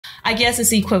I guess it's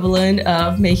the equivalent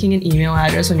of making an email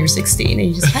address when you're 16 and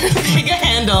you just kind of make a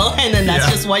handle and then that's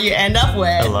just what you end up with.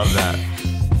 I love that.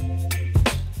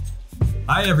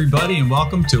 Hi, everybody, and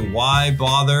welcome to Why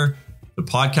Bother, the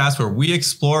podcast where we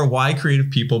explore why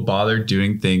creative people bother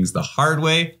doing things the hard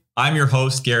way. I'm your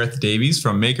host, Gareth Davies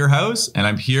from Maker House, and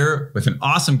I'm here with an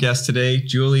awesome guest today,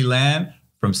 Julie Lan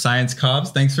from Science Cobs.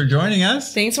 Thanks for joining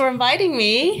us. Thanks for inviting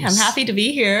me. I'm happy to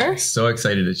be here. So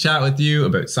excited to chat with you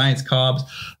about Science Cobs,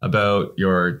 about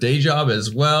your day job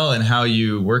as well, and how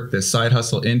you work this side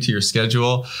hustle into your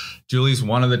schedule. Julie's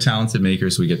one of the talented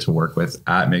makers we get to work with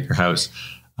at Maker House.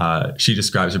 She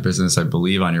describes her business, I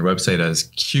believe, on your website as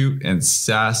cute and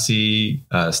sassy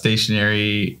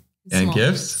stationery and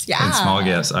gifts. Yeah. And small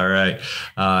gifts. All right.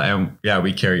 And yeah,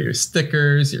 we carry your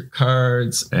stickers, your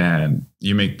cards, and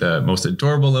you make the most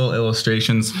adorable little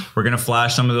illustrations. We're going to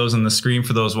flash some of those on the screen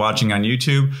for those watching on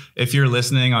YouTube. If you're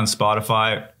listening on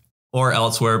Spotify or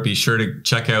elsewhere, be sure to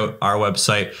check out our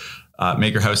website,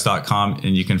 makerhouse.com,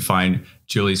 and you can find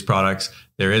Julie's products.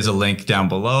 There is a link down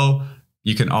below.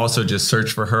 You can also just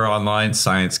search for her online,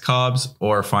 Science Cobs,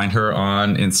 or find her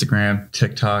on Instagram,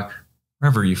 TikTok,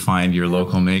 wherever you find your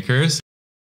local makers.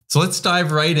 So let's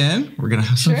dive right in. We're going to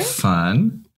have some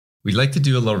fun. We'd like to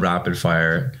do a little rapid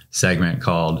fire segment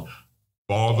called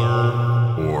Bother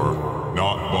or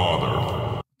Not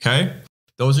Bother. Okay.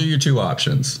 Those are your two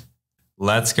options.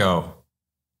 Let's go.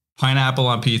 Pineapple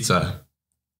on pizza.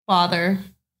 Bother.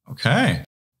 Okay.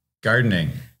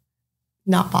 Gardening.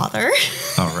 Not bother.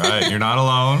 All right. You're not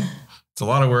alone. It's a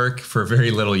lot of work for very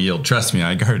little yield. Trust me,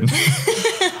 I garden.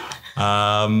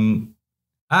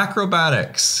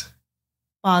 Acrobatics.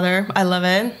 Bother. I love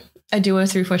it. I do it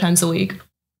 3-4 times a week.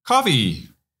 Coffee.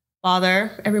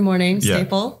 Bother. Every morning.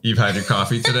 Staple. You've had your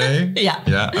coffee today? Yeah.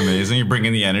 Yeah. Amazing. You're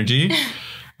bringing the energy.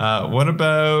 What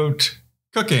about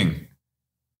cooking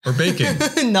or baking?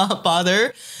 Not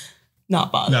bother.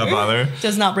 Not bother. Not bother.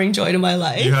 Does not bring joy to my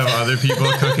life. You have other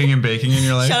people cooking and baking in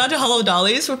your life? Shout out to Hello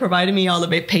Dolly's for providing me all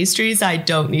the pastries I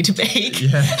don't need to bake.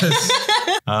 Yes.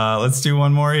 Let's do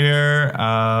one more here.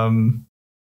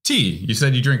 Tea. You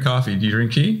said you drink coffee. Do you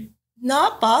drink tea?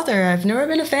 Not bother. I've never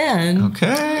been a fan.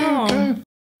 Okay. No. Okay.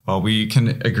 Well, we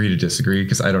can agree to disagree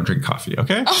because I don't drink coffee.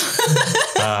 Okay.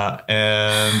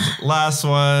 And last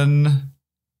one,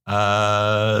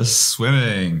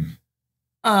 swimming.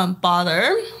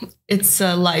 Bother. It's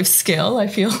a life skill, I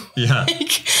feel. Yeah.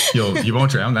 Like. You won't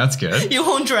drown. That's good. You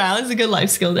won't drown. It's a good life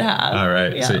skill to have. All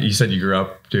right. Yeah. So you said you grew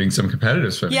up doing some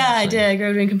competitive swimming. Yeah, I did. I grew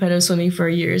up doing competitive swimming for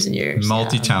years and years.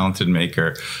 Multi-talented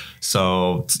maker.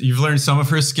 So you've learned some of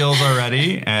her skills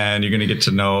already, and you're going to get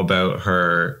to know about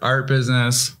her art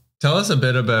business. Tell us a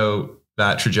bit about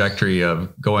that trajectory of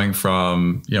going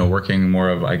from, working more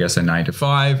of, I guess, a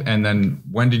 9-to-5. And then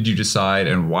when did you decide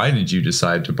and why did you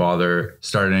decide to bother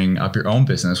starting up your own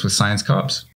business with Science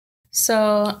Cobs?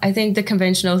 So I think the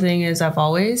conventional thing is I've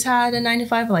always had a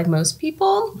 9-to-5 like most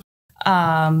people.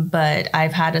 But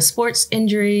I've had a sports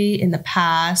injury in the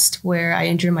past where I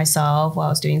injured myself while I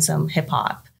was doing some hip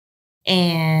hop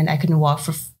and I couldn't walk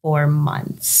for 4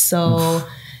 months. So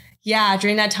yeah,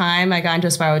 during that time, I got into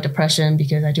a spiral of depression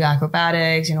because I do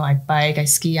acrobatics, I bike, I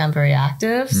ski, I'm very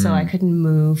active. So I couldn't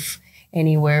move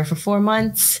anywhere for 4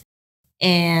 months.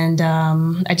 And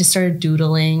I just started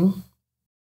doodling.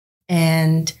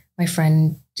 And my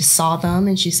friend just saw them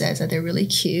and she says that they're really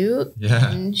cute.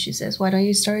 Yeah. And she says, why don't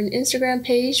you start an Instagram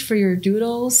page for your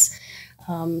doodles?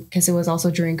 Because it was also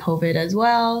during COVID as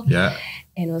well. Yeah.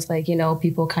 And it was like,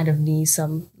 people kind of need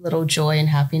some little joy and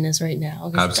happiness right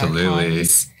now. Absolutely.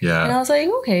 Yeah. And I was like,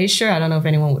 okay, sure. I don't know if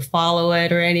anyone would follow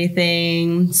it or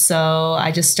anything. So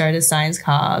I just started Science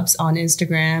Cobs on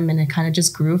Instagram and it kind of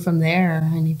just grew from there.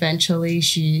 And eventually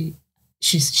she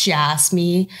asked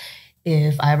me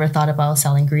if I ever thought about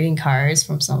selling greeting cards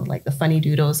from some of like the funny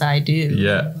doodles I do.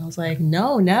 Yeah. And I was like,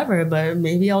 no, never, but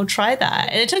maybe I'll try that.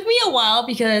 And it took me a while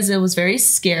because it was very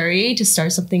scary to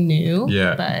start something new.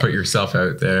 Yeah. But put yourself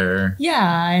out there.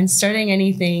 Yeah. And starting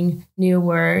anything new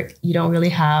where you don't really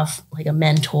have like a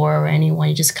mentor or anyone,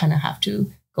 you just kind of have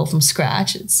to go from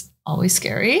scratch. It's always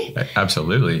scary.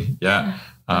 Absolutely. Yeah.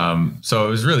 So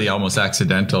it was really almost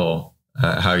accidental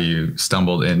how you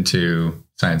stumbled into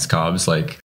Science Cobs.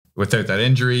 Like, without that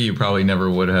injury, you probably never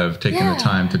would have taken the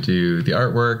time to do the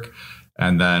artwork.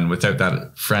 And then without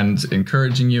that, friends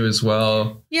encouraging you as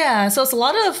well. Yeah. So it's a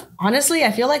lot of, honestly,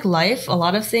 I feel like life, a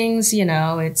lot of things,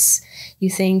 it's, you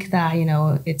think that,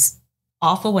 it's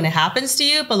awful when it happens to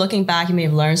you, but looking back, you may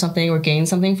have learned something or gained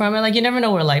something from it. Like you never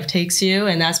know where life takes you.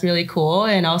 And that's really cool.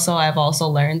 And also, I've also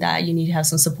learned that you need to have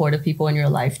some supportive people in your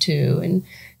life too. And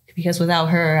because without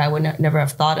her, I would never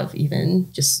have thought of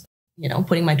even just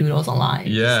putting my doodles online.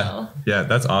 Yeah. So. Yeah.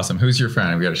 That's awesome. Who's your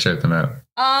friend? We got to shout them out.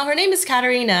 Her name is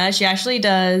Katarina. She actually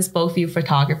does both view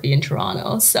photography in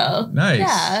Toronto. So nice.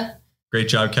 Yeah. Great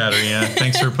job, Katarina.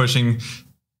 Thanks for pushing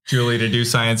Julie to do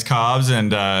Science Cobs,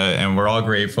 and we're all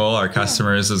grateful, our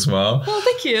customers as well. Well,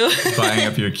 thank you. Buying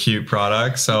up your cute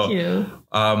products. So, thank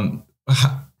you.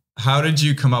 How did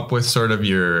you come up with sort of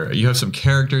you have some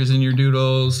characters in your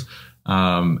doodles,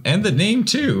 and the name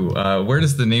too. Where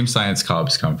does the name Science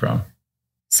Cobs come from?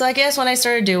 So I guess when I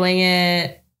started doing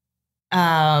it,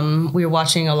 we were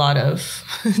watching a lot of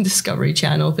Discovery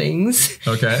Channel things.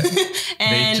 Okay.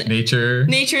 And nature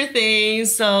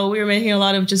things. So we were making a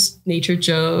lot of just nature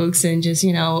jokes and just,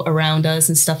 around us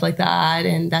and stuff like that.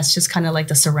 And that's just kind of like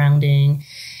the surrounding.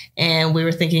 And we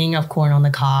were thinking of corn on the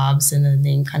cobs, and the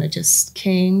name kind of just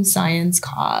came, Science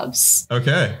Cobs.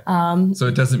 Okay. So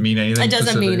it doesn't mean anything. It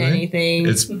doesn't mean anything.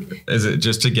 Is it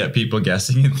just to get people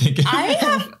guessing and thinking?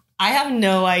 I have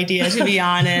no idea, to be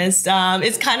honest.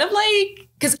 It's kind of like,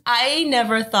 because I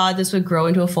never thought this would grow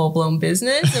into a full-blown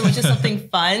business. It was just something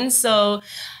fun. So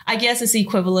I guess it's the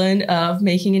equivalent of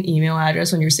making an email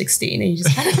address when you're 16 and you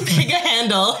just kind of pick a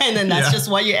handle, and then that's just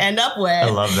what you end up with. I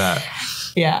love that.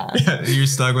 Yeah. You're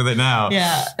stuck with it now.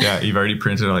 Yeah. Yeah. You've already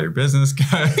printed all your business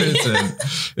cards and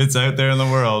it's out there in the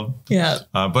world. Yeah.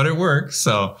 But it works.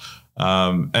 So,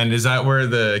 and is that where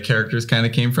the characters kind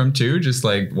of came from too? Just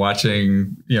like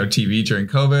watching, TV during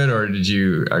COVID,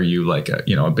 or are you like a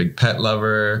a big pet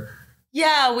lover?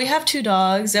 Yeah, we have 2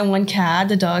 dogs and 1 cat.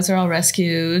 The dogs are all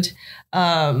rescued.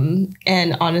 And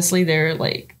honestly, they're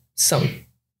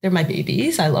they're my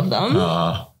babies. I love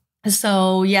them.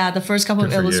 So yeah, the first couple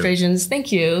of illustrations,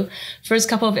 thank you. First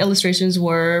couple of illustrations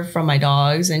were from my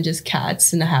dogs and just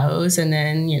cats in the house. And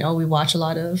then, we watch a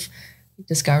lot of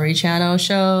Discovery Channel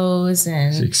shows,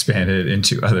 and so expanded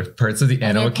into other parts of the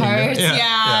animal kingdom.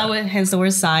 Yeah. Hence the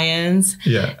word science.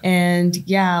 Yeah. And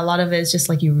yeah, a lot of it is just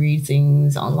like you read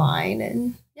things online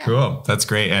and yeah. Cool. That's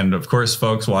great. And of course,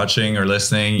 folks watching or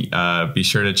listening, be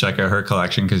sure to check out her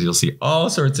collection because you'll see all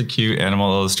sorts of cute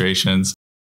animal illustrations.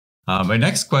 My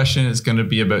next question is going to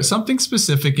be about something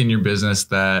specific in your business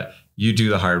that you do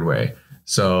the hard way.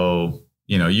 So,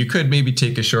 you could maybe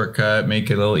take a shortcut, make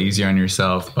it a little easier on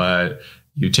yourself, but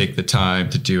you take the time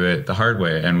to do it the hard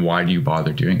way. And why do you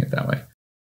bother doing it that way?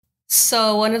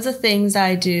 So one of the things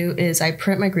I do is I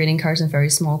print my greeting cards in very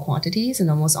small quantities and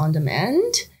almost on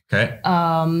demand. Okay.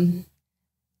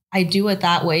 I do it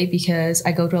that way because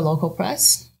I go to a local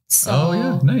press. So,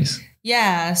 yeah, nice.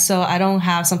 Yeah, so I don't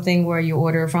have something where you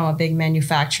order from a big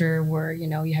manufacturer where, you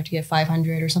have to get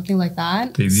 500 or something like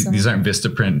that. These aren't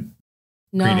Vistaprint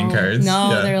greeting cards.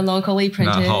 No, they're locally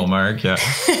printed. Not Hallmark, yeah.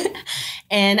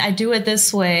 And I do it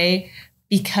this way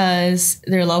because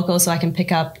they're local, so I can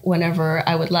pick up whenever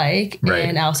I would like. Right.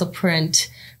 And I also print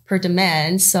per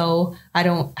demand, so I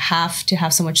don't have to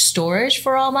have so much storage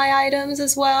for all my items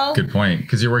as well. Good point,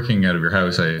 because you're working out of your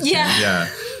house, I assume. Yeah.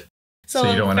 So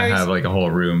you don't want to have like a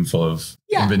whole room full of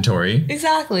inventory.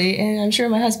 Exactly. And I'm sure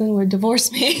my husband would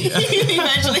divorce me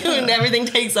eventually when everything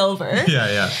takes over.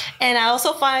 Yeah. And I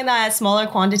also find that smaller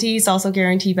quantities also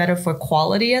guarantee better for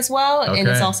quality as well. Okay. And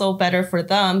it's also better for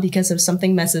them because if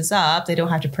something messes up, they don't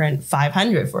have to print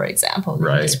 500, for example.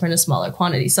 They just print a smaller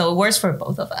quantity. So it works for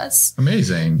both of us.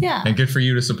 Amazing. Yeah. And good for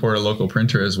you to support a local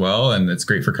printer as well. And it's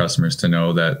great for customers to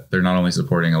know that they're not only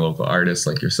supporting a local artist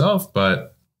like yourself,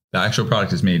 but the actual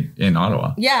product is made in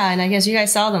Ottawa. Yeah, and I guess you guys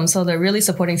sell them, so they're really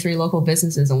supporting 3 local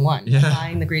businesses in one. Yeah,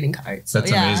 buying the greeting cards. So, that's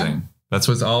amazing. That's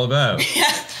what it's all about.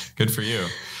 Yeah, good for you.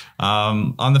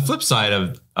 On the flip side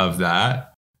of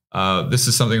that, this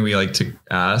is something we like to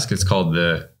ask. It's called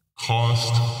the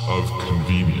cost of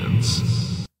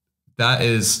convenience. That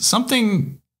is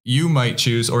something you might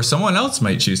choose, or someone else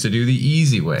might choose to do the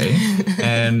easy way,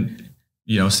 and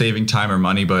saving time or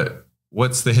money, but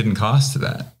what's the hidden cost to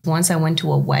that? Once I went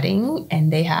to a wedding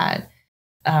and they had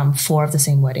 4 of the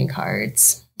same wedding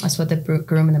cards. That's what the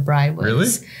groom and the bride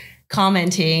was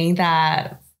commenting,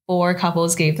 that 4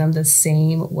 couples gave them the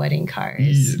same wedding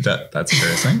cards. That's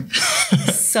embarrassing.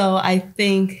 So I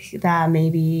think that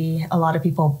maybe a lot of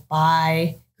people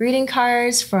buy greeting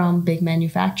cards from big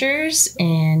manufacturers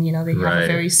and, they have a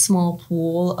very small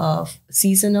pool of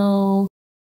seasonal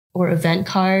or event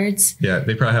cards. Yeah,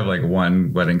 they probably have like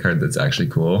 1 wedding card that's actually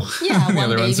cool. Yeah, one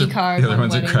baby card. The other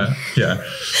ones are crap. Yeah.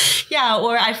 Yeah,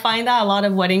 or I find that a lot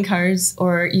of wedding cards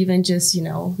or even just,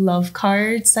 love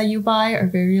cards that you buy are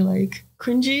very like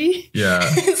cringy. Yeah.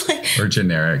 It's like, or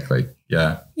generic. Like,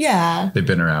 yeah. Yeah. They've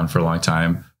been around for a long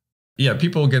time. Yeah,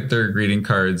 people get their greeting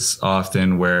cards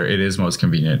often where it is most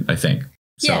convenient, I think.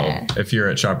 So if you're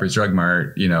at Shoppers Drug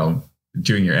Mart,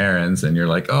 doing your errands and you're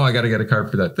like, oh, I got to get a card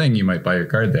for that thing. You might buy your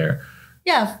card there.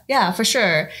 Yeah, for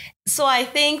sure. So I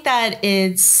think that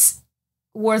it's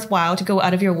worthwhile to go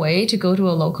out of your way to go to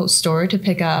a local store to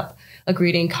pick up a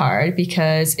greeting card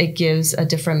because it gives a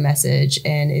different message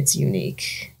and it's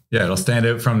unique. Yeah, it'll stand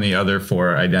out from the other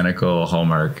 4 identical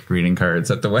Hallmark greeting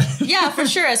cards at the wedding. Yeah, for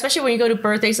sure. Especially when you go to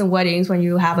birthdays and weddings, when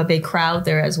you have a big crowd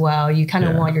there as well, you kind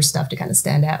of want your stuff to kind of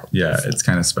stand out. Yeah, so. It's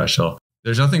kind of special.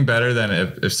 There's nothing better than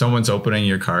if someone's opening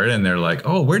your card and they're like,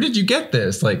 oh, where did you get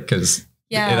this? Like, because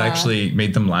it actually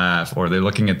made them laugh, or they're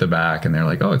looking at the back and they're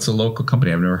like, oh, it's a local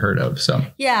company I've never heard of. So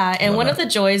yeah. And one of the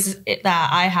joys that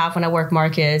I have when I work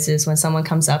markets is when someone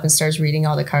comes up and starts reading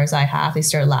all the cards I have, they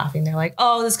start laughing. They're like,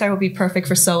 oh, this card would be perfect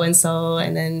for so-and-so.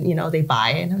 And then, they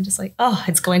buy it. And I'm just like, oh,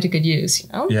 it's going to good use,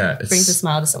 Yeah. It brings a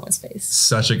smile to someone's face.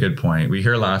 Such a good point. We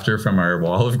hear laughter from our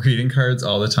wall of greeting cards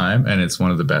all the time. And it's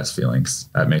one of the best feelings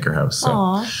at Maker House.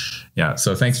 So yeah.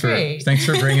 So thanks for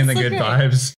bringing the good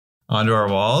vibes onto our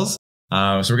walls.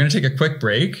 So we're going to take a quick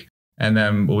break and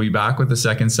then we'll be back with the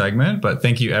second segment. But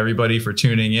thank you everybody for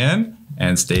tuning in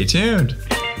and stay tuned.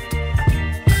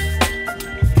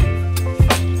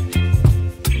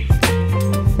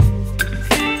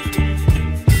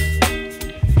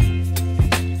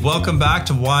 Welcome back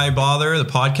to Why Bother, the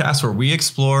podcast where we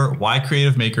explore why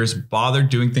creative makers bother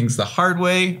doing things the hard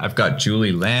way. I've got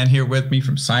Julie Lan here with me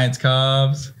from Science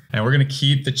Cobs, and we're going to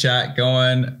keep the chat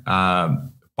going.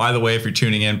 By the way, if you're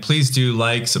tuning in, please do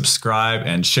like, subscribe,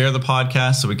 and share the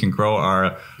podcast so we can grow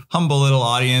our humble little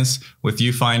audience with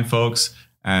you fine folks.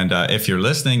 And if you're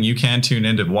listening, you can tune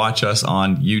in to watch us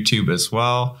on YouTube as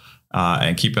well.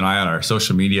 And keep an eye on our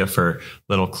social media for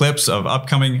little clips of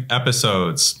upcoming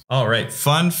episodes. All right,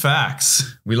 fun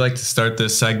facts. We like to start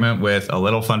this segment with a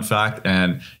little fun fact.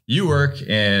 And you work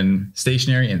in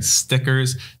stationery and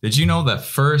stickers. Did you know that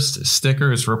first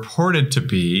sticker is reported to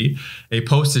be a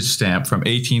postage stamp from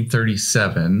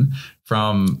 1837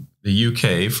 from the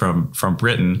UK, from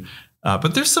Britain?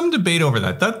 But there's some debate over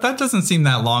that. That doesn't seem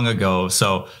that long ago.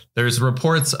 So there's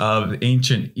reports of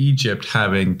ancient Egypt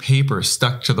having paper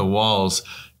stuck to the walls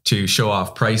to show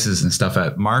off prices and stuff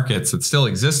at markets that still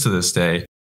exist to this day.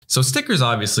 So stickers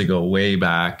obviously go way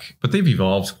back, but they've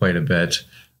evolved quite a bit.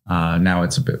 Now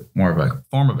it's a bit more of a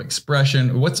form of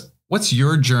expression. What's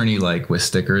your journey like with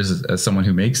stickers as someone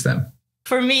who makes them?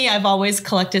 For me, I've always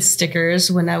collected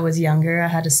stickers. When I was younger, I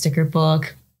had a sticker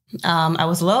book. I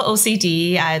was a little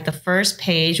OCD. The first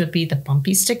page would be the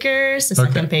bumpy stickers. The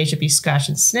second page would be scratch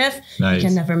and sniff. Nice. You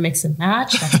can never mix and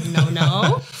match. That's a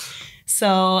no-no.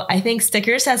 So I think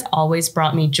stickers has always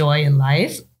brought me joy in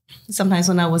life. Sometimes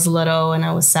when I was little and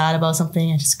I was sad about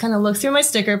something, I just kind of look through my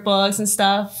sticker books and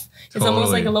stuff. It's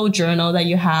almost like a little journal that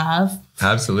you have.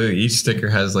 Absolutely. Each sticker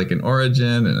has like an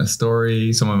origin and a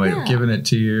story. Someone might have given it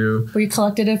to you. Or you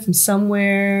collected it from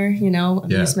somewhere,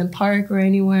 amusement park or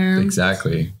anywhere.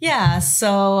 Exactly. Yeah.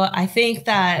 So I think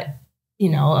that,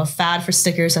 a fad for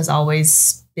stickers has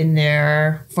always been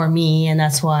there for me. And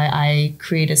that's why I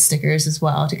created stickers as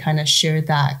well, to kind of share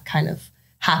that kind of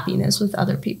happiness with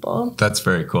other people. That's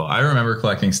very cool. I remember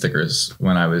collecting stickers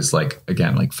when I was like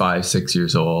 5, 6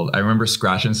 years old. I remember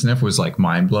scratch and sniff was like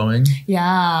mind blowing.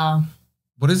 Yeah.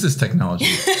 What is this technology?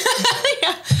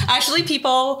 Yeah. Actually,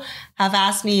 people have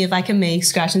asked me if I can make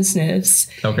scratch and sniffs.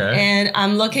 Okay. And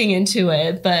I'm looking into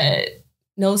it, but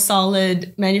no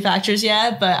solid manufacturers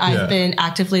yet. But I've been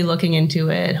actively looking into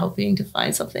it, hoping to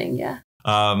find something. Yeah.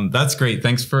 That's great.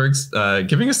 Thanks for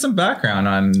giving us some background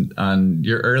on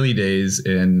your early days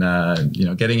in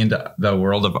getting into the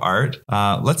world of art.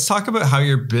 Let's talk about how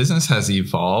your business has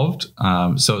evolved.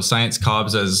 So Science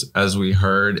Cobs, as we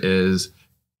heard, is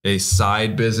a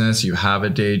side business. You have a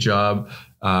day job.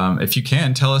 If you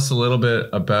can, tell us a little bit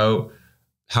about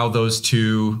how those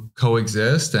two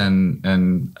coexist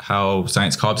and how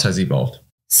Science Cobs has evolved.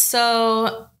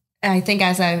 So I think,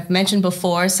 as I've mentioned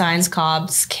before, Science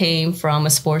Cobs came from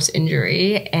a sports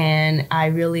injury, and I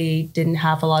really didn't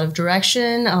have a lot of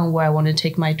direction on where I wanted to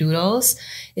take my doodles.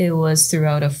 It was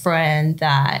throughout a friend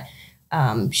that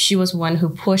she was one who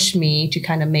pushed me to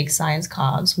kind of make Science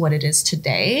Cobs what it is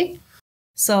today.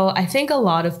 So I think a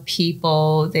lot of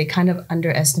people, they kind of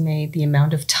underestimate the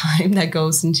amount of time that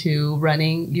goes into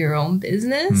running your own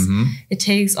business. Mm-hmm. It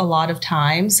takes a lot of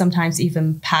time, sometimes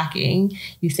even packing.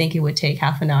 You think it would take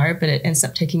half an hour, but it ends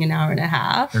up taking an hour and a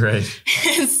half. Right.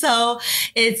 And so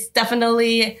it's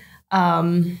definitely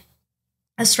a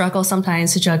struggle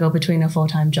sometimes to juggle between a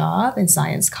full-time job and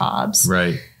Science Cobs.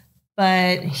 Right.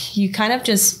 But you kind of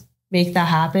just make that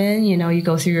happen. You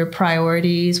go through your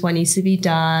priorities, what needs to be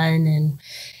done. And,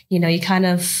 you kind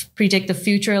of predict the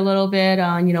future a little bit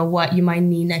on, what you might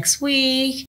need next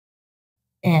week.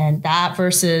 And that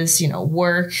versus, the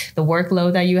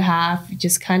workload that you have, you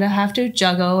just kind of have to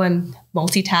juggle and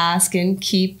multitask and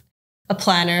keep a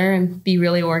planner and be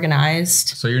really organized.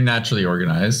 So you're naturally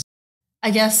organized.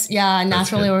 I guess, yeah,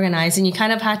 naturally organized. And you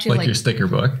kind of have to like your sticker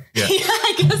book. Yeah. Yeah,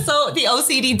 I guess so. The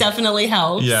OCD definitely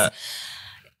helps. Yeah.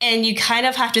 And you kind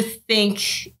of have to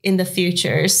think in the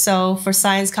future. So for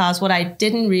Science Cobs, what I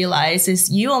didn't realize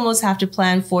is you almost have to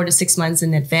plan 4 to 6 months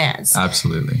in advance.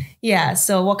 Absolutely. Yeah.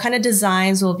 So what kind of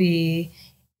designs will be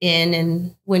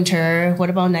in winter? What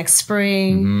about next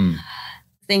spring? Mm-hmm.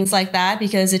 Things like that,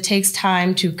 because it takes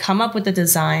time to come up with the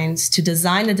designs, to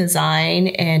design the design,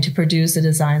 and to produce the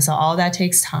design. So all that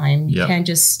takes time. You can't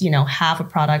just, have a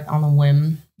product on a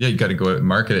whim. Yeah, you got to go out and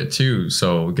market it too.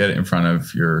 So get it in front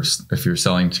of if you're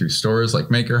selling to stores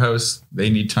like Maker House, they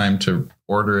need time to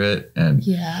order it and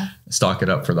stock it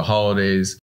up for the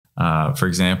holidays, for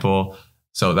example.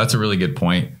 So that's a really good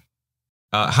point.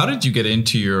 How did you get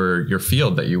into your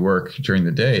field that you work during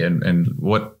the day, and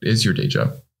what is your day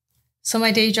job? So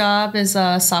my day job is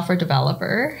a software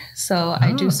developer. So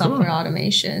I do software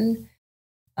automation.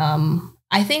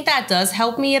 I think that does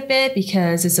help me a bit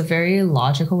because it's a very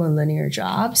logical and linear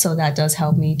job. So that does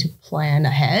help me to plan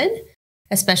ahead,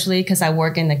 especially because I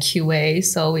work in the QA.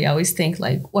 So we always think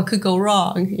like, what could go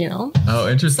wrong, Oh,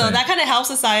 interesting. So that kind of helps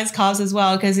the Science Cobs as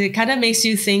well, because it kind of makes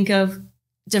you think of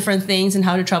different things and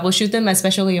how to troubleshoot them,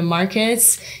 especially in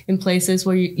markets, in places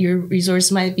where your resource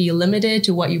might be limited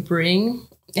to what you bring.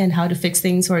 And how to fix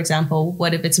things. For example,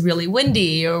 what if it's really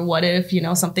windy, or what if,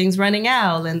 something's running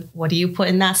out, and what do you put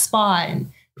in that spot?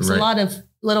 And there's a lot of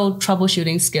little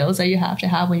troubleshooting skills that you have to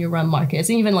have when you run markets,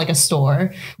 and even like a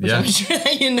store, which I'm sure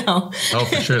that Oh,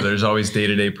 for sure. There's always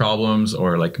day-to-day problems,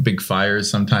 or like big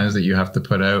fires sometimes that you have to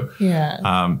put out.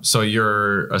 Yeah. So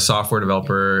you're a software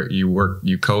developer,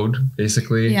 you code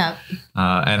basically. Yeah.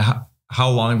 And how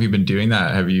long have you been doing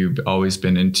that? Have you always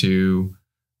been into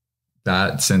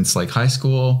that since like high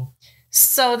school?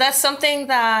 So that's something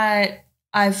that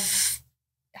I've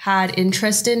had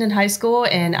interest in high school,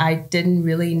 and I didn't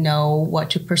really know what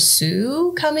to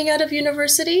pursue coming out of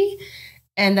university.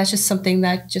 And that's just something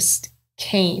that just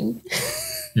came.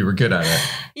 You were good at it.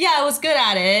 Yeah, I was good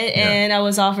at it, and I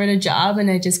was offered a job, and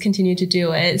I just continued to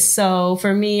do it. So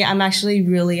for me, I'm actually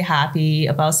really happy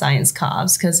about Science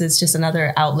Cobs because it's just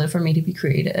another outlet for me to be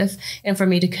creative and for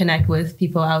me to connect with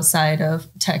people outside of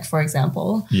tech, for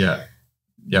example. Yeah.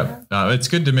 It's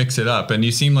good to mix it up. And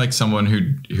you seem like someone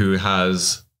who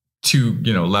has two,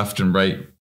 left and right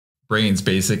brains,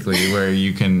 basically, where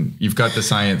you've got the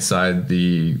science side,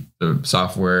 the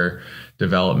software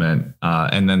development,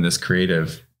 and then this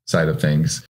creative side of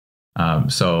things.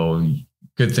 So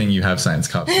good thing you have Science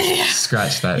Cobs.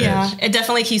 Scratch that itch. It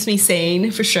definitely keeps me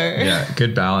sane for sure. Yeah,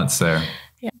 good balance there.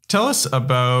 Yeah. Tell us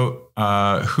about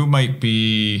who might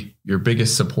be your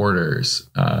biggest supporters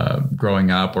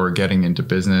growing up or getting into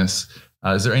business.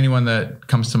 Is there anyone that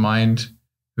comes to mind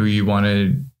who you want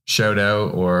to shout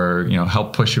out or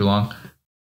help push you along?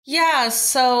 Yeah.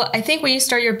 So I think when you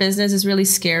start your business, it's really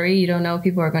scary. You don't know if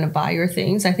people are going to buy your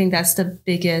things. I think that's the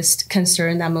biggest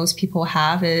concern that most people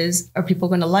have is, are people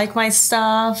going to like my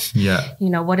stuff? Yeah.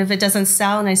 What if it doesn't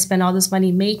sell and I spend all this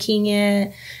money making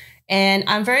it? And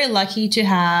I'm very lucky to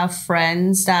have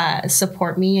friends that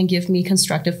support me and give me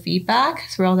constructive feedback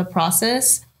throughout the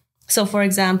process. So for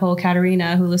example,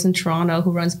 Katarina, who lives in Toronto,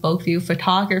 who runs Bulkview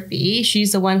Photography,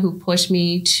 she's the one who pushed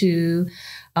me to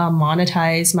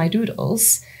monetize my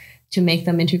doodles, to make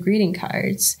them into greeting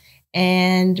cards.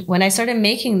 And when I started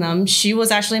making them, she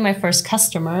was actually my first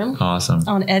customer. Awesome.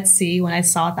 On Etsy when I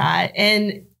saw that.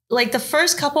 And like the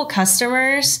first couple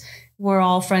customers were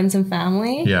all friends and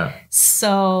family. Yeah.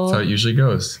 So that's how it usually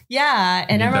goes. Yeah.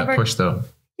 And I remember that push though.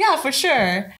 Yeah, for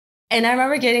sure. And I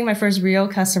remember getting my first real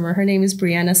customer. Her name is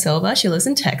Brianna Silva. She lives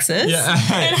in Texas. Yeah.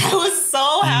 And I was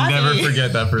so happy. You never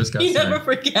forget that first customer. You never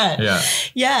forget. Yeah.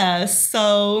 Yeah.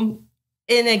 So,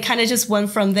 and it kind of just went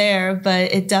from there,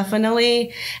 but it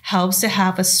definitely helps to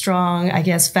have a strong, I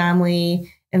guess,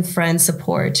 family and friend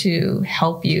support to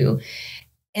help you.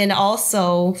 And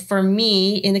also for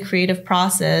me in the creative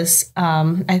process,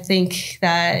 I think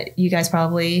that you guys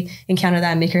probably encounter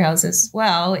that in Maker House as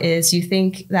well, is you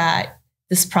think that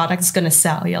this product is going to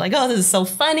sell. You're like, oh, this is so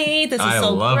funny. This is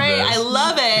so great. I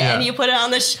love it. Yeah. And you put it on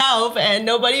the shelf and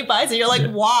nobody buys it. You're like,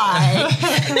 why?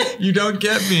 You don't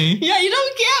get me. Yeah, you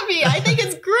don't get me. I think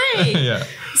it's great. Yeah.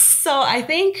 So I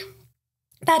think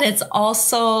that it's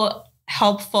also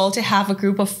helpful to have a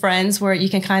group of friends where you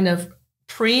can kind of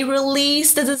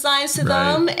pre-release the designs to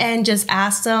them and just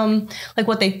ask them like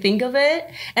what they think of it.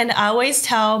 And I always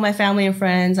tell my family and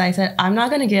friends, I said, I'm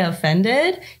not going to get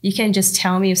offended. You can just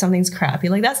tell me if something's crappy.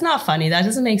 Like, that's not funny. That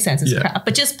doesn't make sense. It's crap.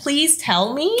 But just please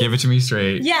tell me. Give it to me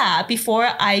straight. Yeah. Before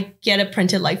I get it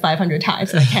printed like 500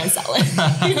 times and I can't sell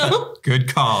it. You know?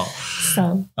 Good call.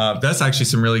 So that's actually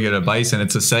some really good advice. And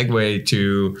it's a segue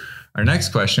to our next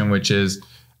question, which is,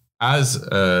 as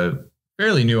a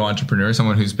fairly new entrepreneur,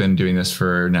 someone who's been doing this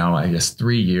for now, I guess,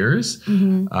 3 years,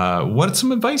 what's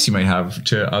some advice you might have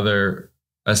to other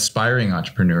aspiring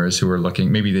entrepreneurs who are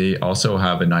looking, maybe they also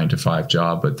have a 9-to-5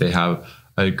 job, but they have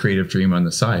a creative dream on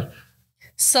the side?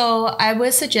 So I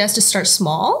would suggest to start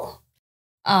small.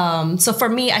 So for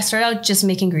me, I started out just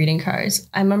making greeting cards.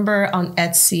 I remember on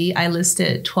Etsy, I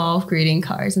listed 12 greeting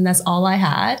cards and that's all I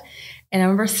had. And I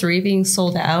remember 3 being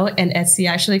sold out, and Etsy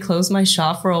actually closed my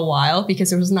shop for a while because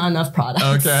there was not enough product.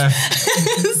 Okay.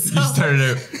 You started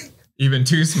it even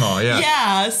too small. Yeah.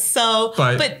 Yeah. So,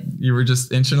 but you were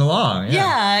just inching along.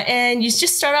 Yeah. And you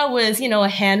just start out with, you know, a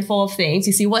handful of things.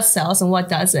 You see what sells and what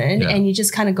doesn't. And you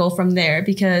just kind of go from there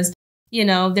because, you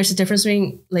know, there's a difference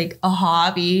between like a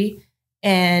hobby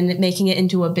and making it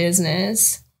into a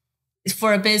business.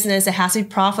 For a business, it has to be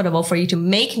profitable for you to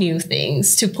make new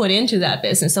things to put into that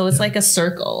business. So it's like a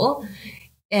circle.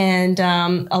 And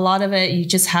a lot of it, you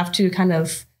just have to kind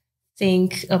of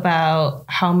think about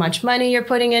how much money you're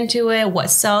putting into it, what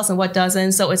sells and what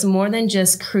doesn't. So it's more than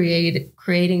just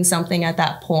creating something at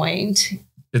that point.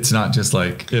 It's not just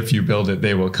like, if you build it,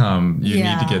 they will come. You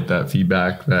need to get that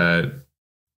feedback that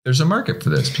there's a market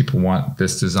for this. People want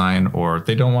this design or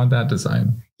they don't want that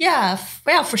design. Yeah,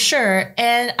 for sure.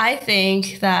 And I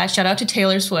think that, shout out to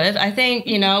Taylor Swift. I think,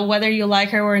 you know, whether you like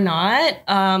her or not,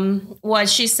 what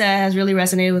she said has really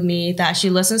resonated with me, that she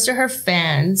listens to her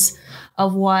fans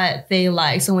of what they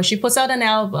like. So when she puts out an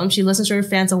album, she listens to her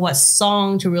fans of what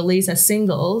song to release as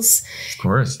singles. Of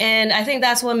course. And I think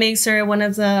that's what makes her one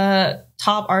of the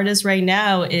top artists right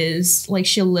now, is like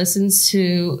she listens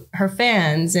to her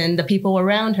fans and the people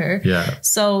around her. Yeah.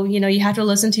 So, you know, you have to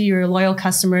listen to your loyal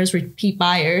customers, repeat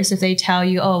buyers. If they tell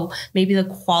you, oh, maybe the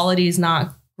quality is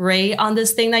not great on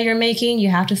this thing that you're making, you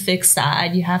have to fix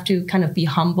that. You have to kind of be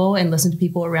humble and listen to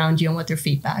people around you and what their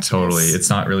feedback Totally. is.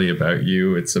 It's not really about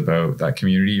you. It's about that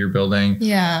community you're building.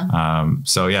 Yeah.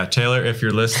 So yeah, Taylor, if you're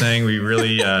listening, we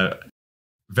really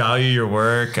value your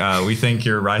work. We think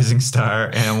you're a rising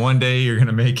star and one day you're going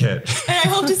to make it. And I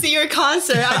hope to see your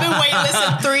concert. I've been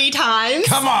waitlisted 3 times.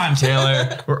 Come on,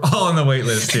 Taylor. We're all on the wait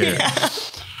list here.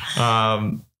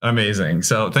 Amazing.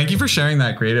 So thank you for sharing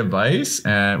that great advice.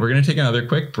 And we're going to take another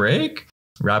quick break,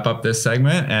 wrap up this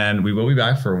segment, and we will be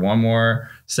back for one more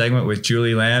segment with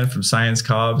Julie Lan from Science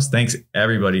Cobs. Thanks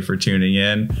everybody for tuning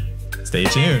in. Stay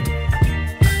tuned.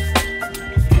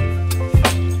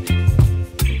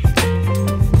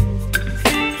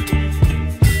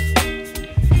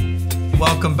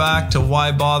 Welcome back to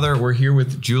Why Bother? We're here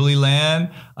with Julie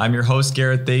Lan. I'm your host,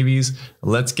 Gareth Davies.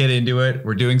 Let's get into it.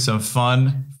 We're doing some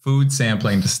fun food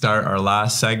sampling to start our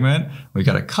last segment. We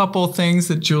got a couple things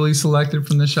that Julie selected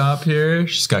from the shop here.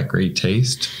 She's got great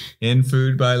taste in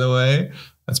food, by the way.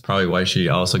 That's probably why she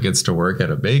also gets to work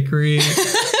at a bakery.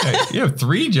 You have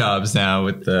 3 jobs now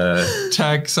with the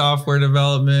tech, software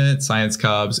development, Science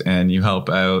Cobs, and you help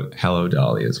out Hello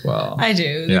Dolly as well. I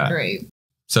do. They're great.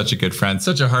 Such a good friend,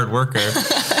 such a hard worker.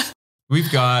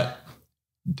 We've got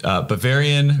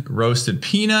Bavarian roasted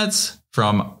peanuts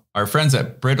from our friends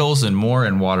at Brittles and More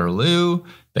in Waterloo.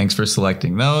 Thanks for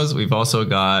selecting those. We've also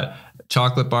got a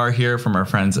chocolate bar here from our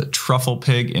friends at Truffle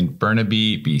Pig in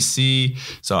Burnaby, BC.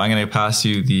 So I'm going to pass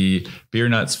you the beer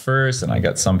nuts first, and I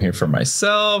got some here for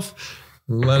myself.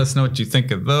 Let us know what you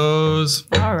think of those.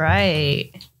 All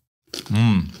right.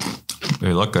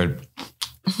 They look good.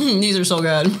 These are so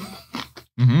good.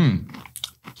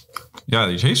 Yeah,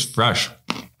 they taste fresh,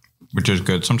 which is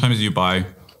good. Sometimes you buy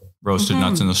roasted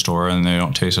nuts in the store and they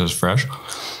don't taste as fresh.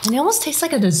 And it almost tastes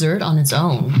like a dessert on its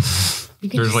own.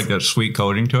 There's like that sweet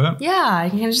coating to it. Yeah,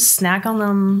 you can just snack on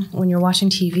them when you're watching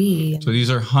TV. So these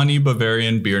are honey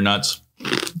Bavarian beer nuts.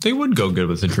 They would go good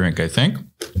with a drink, I think.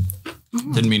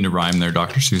 Didn't mean to rhyme there,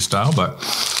 Dr. Seuss style, but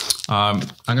I'm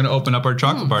going to open up our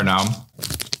chocolate bar now.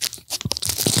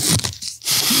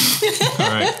 All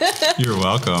right. You're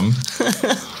welcome.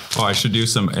 Oh, I should do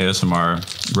some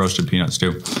ASMR roasted peanuts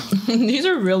too. These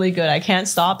are really good. I can't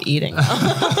stop eating them.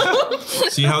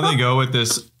 See how they go with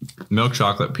this milk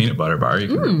chocolate peanut butter bar?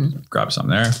 You can grab some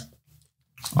there.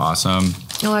 Awesome.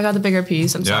 Oh, I got the bigger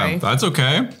piece. I'm sorry. Yeah, that's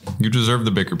okay. You deserve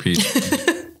the bigger piece.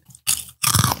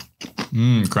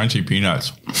 Crunchy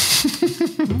peanuts.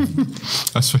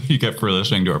 That's what you get for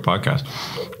listening to our podcast.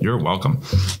 You're welcome.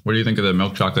 What do you think of the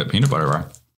milk chocolate peanut butter bar?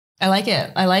 I like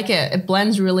it. It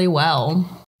blends really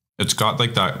well. It's got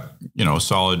like that,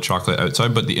 solid chocolate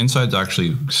outside, but the inside's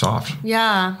actually soft.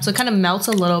 Yeah. So it kind of melts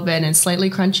a little bit and slightly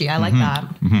crunchy. I like that.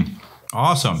 Mm-hmm.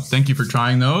 Awesome. Thank you for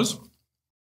trying those.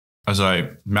 As I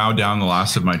mow down the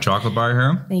last of my chocolate bar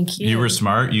here. Thank you. You were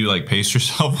smart. You paced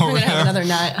yourself over there. Have another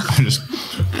nut. I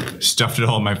just stuffed it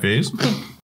all in my face.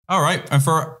 All right. And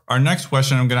for our next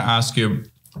question, I'm going to ask you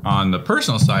on the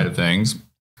personal side of things.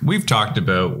 We've talked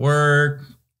about work.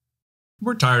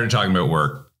 We're tired of talking about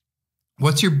work.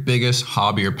 What's your biggest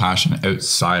hobby or passion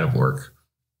outside of work?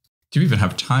 Do you even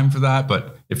have time for that?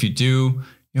 But if you do,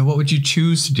 what would you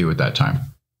choose to do at that time?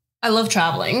 I love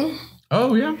traveling.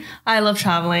 Oh, yeah. I love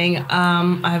traveling.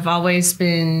 I've always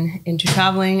been into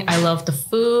traveling. I love the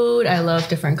food. I love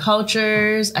different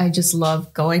cultures. I just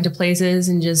love going to places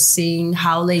and just seeing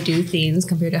how they do things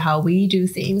compared to how we do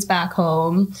things back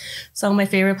home. Some of my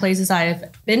favorite places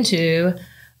I've been to,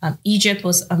 Egypt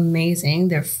was amazing.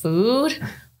 Their food,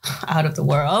 out of the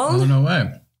world. Oh, no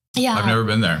way. Yeah. I've never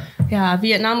been there. Yeah.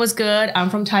 Vietnam was good. I'm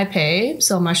from Taipei.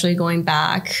 So I'm actually going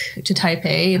back to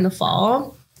Taipei in the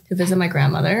fall to visit my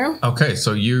grandmother. Okay,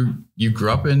 so you grew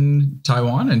up in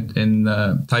Taiwan, and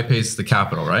Taipei is the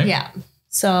capital, right? Yeah.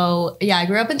 So I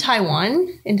grew up in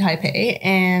Taiwan, in Taipei,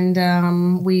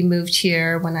 and we moved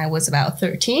here when I was about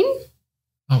 13.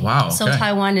 Oh, wow. Okay. So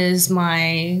Taiwan is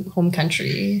my home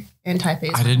country, and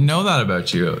Taipei is I didn't know that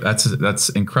about you. That's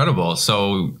incredible.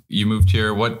 So you moved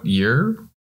here what year?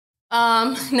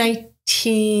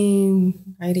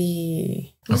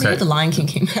 1990. Okay. The Lion King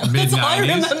came out. That's all I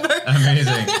remember.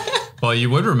 Amazing. Well, you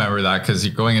would remember that because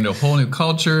you're going into a whole new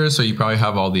culture. So you probably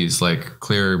have all these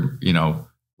clear,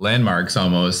 landmarks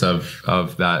almost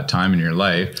of that time in your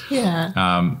life.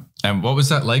 Yeah. And what was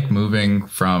that like moving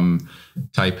from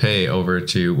Taipei over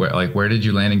to where did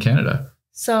you land in Canada?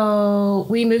 So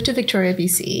we moved to Victoria,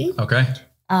 BC. Okay.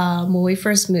 When we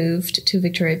first moved to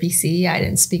Victoria, BC, I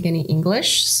didn't speak any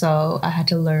English. So I had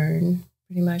to learn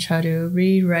pretty much how to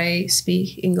read, write,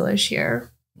 speak English here.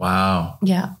 Wow.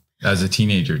 Yeah. As a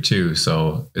teenager too.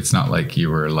 So it's not like you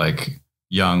were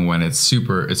young when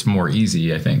it's more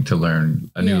easy, I think, to learn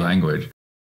a new language.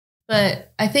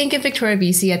 But I think in Victoria,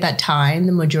 BC at that time,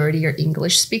 the majority are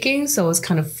English speaking. So it was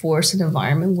kind of forced an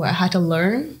environment where I had to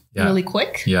learn really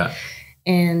quick. Yeah.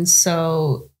 And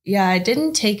so, it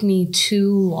didn't take me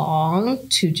too long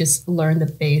to just learn the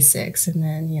basics, and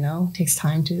then, it takes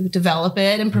time to develop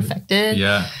it and perfect it.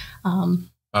 Yeah. I'm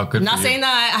not saying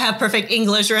that I have perfect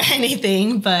English or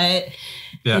anything, but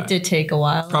it did take a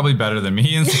while. Probably better than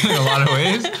me in a lot of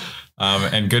ways.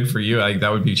 And good for you.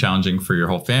 That would be challenging for your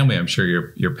whole family. I'm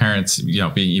sure your parents,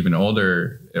 being even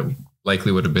older, it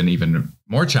likely would have been even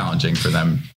more challenging for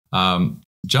them.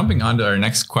 Jumping on to our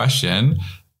next question,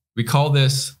 we call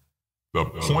this the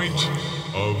point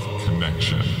of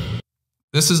connection.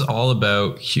 This is all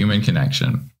about human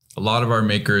connection. A lot of our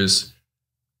makers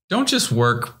don't just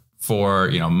work for,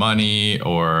 money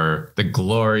or the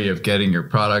glory of getting your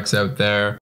products out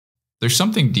there. There's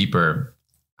something deeper.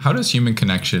 How does human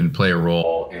connection play a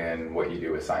role in what you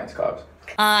do with Science Cobs?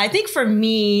 I think for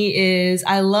me is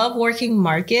I love working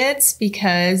markets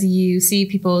because you see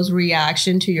people's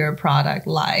reaction to your product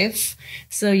live.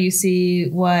 So you see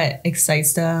what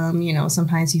excites them.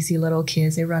 Sometimes you see little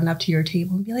kids, they run up to your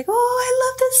table and be like, oh, I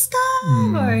love this stuff.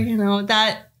 Or,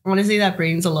 that honestly, that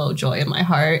brings a little joy in my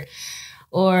heart.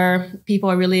 Or people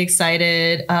are really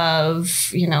excited of,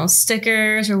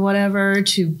 stickers or whatever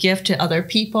to gift to other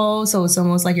people. So it's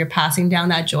almost like you're passing down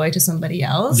that joy to somebody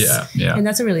else. Yeah, yeah. And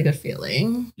that's a really good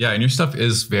feeling. Yeah, and your stuff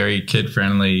is very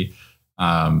kid-friendly.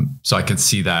 So I could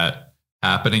see that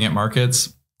happening at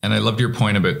markets. And I loved your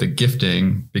point about the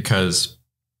gifting because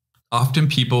often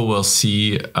people will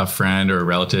see a friend or a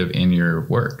relative in your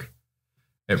work.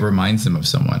 It reminds them of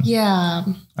someone. Yeah.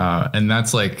 And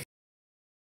that's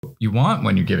you want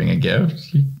when you're giving a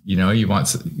gift,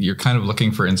 you're kind of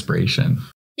looking for inspiration.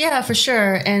 Yeah, for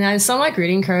sure. And some of my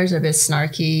greeting cards are a bit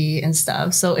snarky and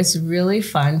stuff. So it's really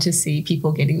fun to see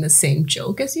people getting the same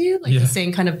joke as you, the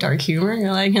same kind of dark humor.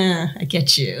 You're like, I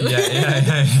get you.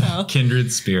 Yeah. So.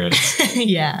 Kindred spirits.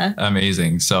 Yeah.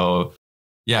 Amazing. So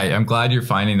I'm glad you're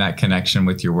finding that connection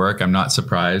with your work. I'm not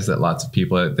surprised that lots of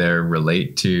people out there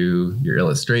relate to your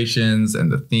illustrations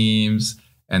and the themes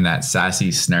and that sassy,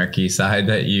 snarky side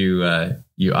that you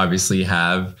obviously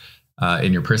have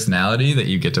in your personality that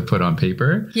you get to put on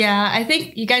paper. Yeah, I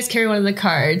think you guys carry one of the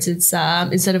cards. It's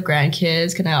instead of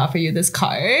grandkids, can I offer you this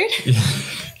card?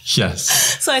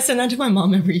 Yes. So I send that to my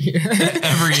mom every year.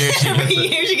 Every year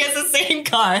She gets the same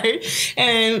card.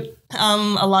 And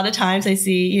a lot of times I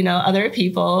see, you know, other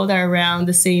people that are around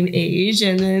the same age,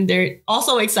 and then they're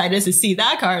also excited to see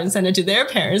that card and send it to their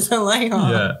parents. I'm like,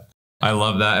 oh. Yeah. I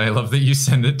love that. I love that you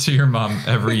send it to your mom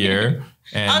every year.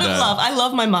 And, out of love. I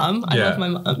love my mom. I love my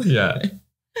mom. Yeah.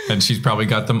 And she's probably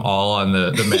got them all on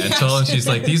the mantle. And she's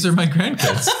like, these are my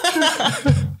grandkids.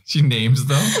 She names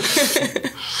them.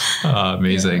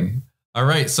 Amazing. Yeah. All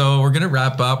right. So we're going to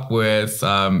wrap up with,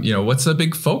 you know, what's a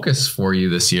big focus for you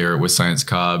this year with Science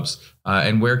Cobs?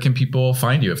 And where can people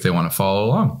find you if they want to follow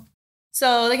along?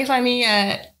 So they can find me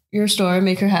at your store,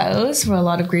 Maker House, for a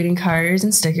lot of greeting cards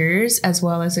and stickers, as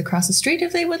well as across the street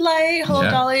if they would like. Hello,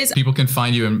 Dollies. People can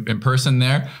find you in person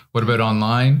there. What about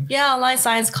online? Yeah, online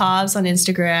Science Cobs on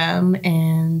Instagram,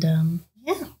 and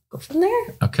go from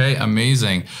there. Okay,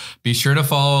 amazing. Be sure to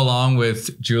follow along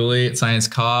with Julie at Science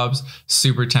Cobs.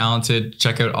 Super talented.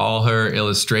 Check out all her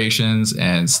illustrations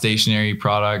and stationery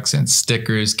products and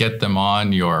stickers. Get them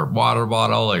on your water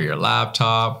bottle or your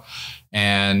laptop.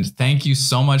 And thank you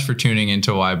so much for tuning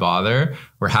into Why Bother.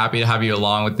 We're happy to have you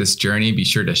along with this journey. Be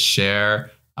sure to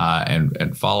share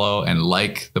and follow and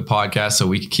like the podcast so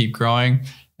we can keep growing.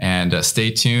 And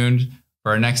stay tuned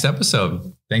for our next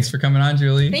episode. Thanks for coming on,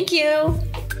 Julie. Thank you.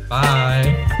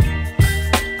 Bye.